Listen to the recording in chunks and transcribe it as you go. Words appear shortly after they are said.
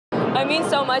It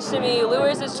means so much to me.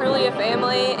 Lures is truly a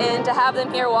family, and to have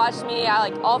them here watch me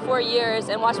all 4 years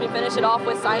and watch me finish it off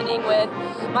with signing with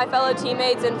my fellow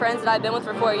teammates and friends that I've been with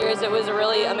for 4 years, it was a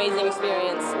really amazing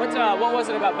experience. What was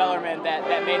it about Bellarmine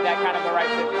that made that kind of the right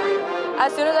fit for you?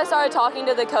 As soon as I started talking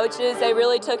to the coaches, they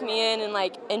really took me in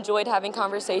and enjoyed having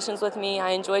conversations with me.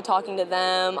 I enjoyed talking to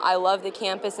them. I love the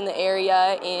campus and the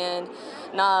area, and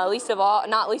not least of all,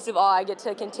 I get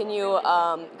to continue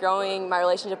growing my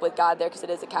relationship with God there because it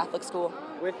is a Catholic school.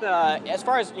 With as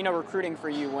far as recruiting for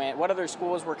you went, what other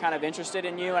schools were kind of interested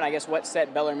in you, and I guess what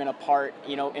set Bellarmine apart,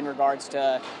 in regards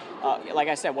to, like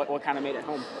I said, what kind of made it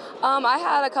home? I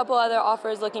had a couple other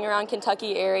offers looking around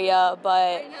Kentucky area,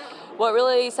 but what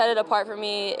really set it apart for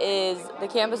me is the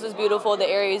campus was beautiful, the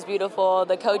area is beautiful,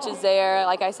 the coach is there,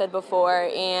 like I said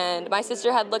before, and my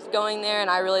sister had looked going there, and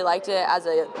I really liked it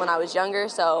when I was younger,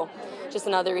 so just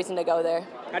another reason to go there.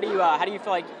 How do you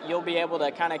feel like you'll be able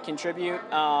to kind of contribute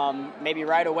maybe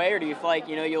right away, or do you feel like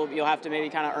you'll have to maybe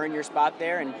kind of earn your spot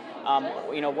there, and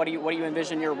what do you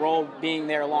envision your role being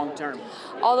there long term?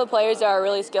 All the players are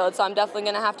really skilled, so I'm definitely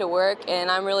going to have to work, and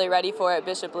I'm really ready for it.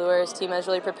 Bishop Luer's team has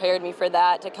really prepared me for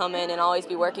that, to come in and always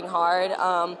be working hard.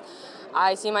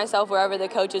 I see myself wherever the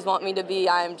coaches want me to be.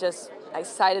 I'm just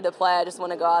excited to play. I just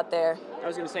want to go out there. I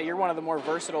was going to say, you're one of the more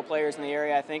versatile players in the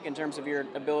area, I think, in terms of your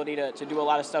ability to do a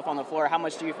lot of stuff on the floor. How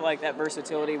much do you feel like that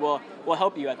versatility will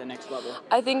help you at the next level?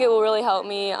 I think it will really help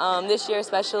me this year,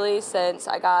 especially since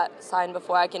I got signed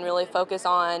before. I can really focus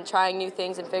on trying new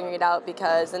things and figuring it out,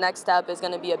 because the next step is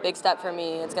going to be a big step for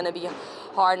me. It's going to be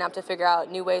hard enough to figure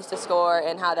out new ways to score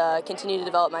and how to continue to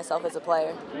develop myself as a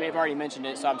player. You may have already mentioned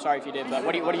it, so I'm sorry if you did, but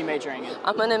what are you majoring in?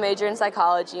 I'm going to major in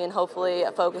psychology and hopefully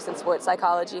focus in sports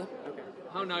psychology.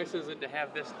 How nice is it to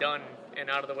have this done and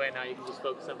out of the way now you can just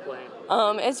focus on playing?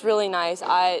 It's really nice.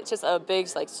 It's just a big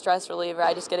stress reliever.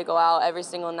 I just get to go out every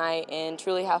single night and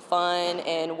truly have fun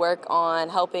and work on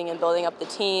helping and building up the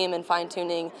team and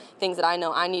fine-tuning things that I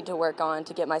know I need to work on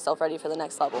to get myself ready for the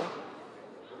next level.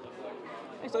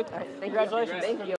 Thanks, Luke. Congratulations. Thank you.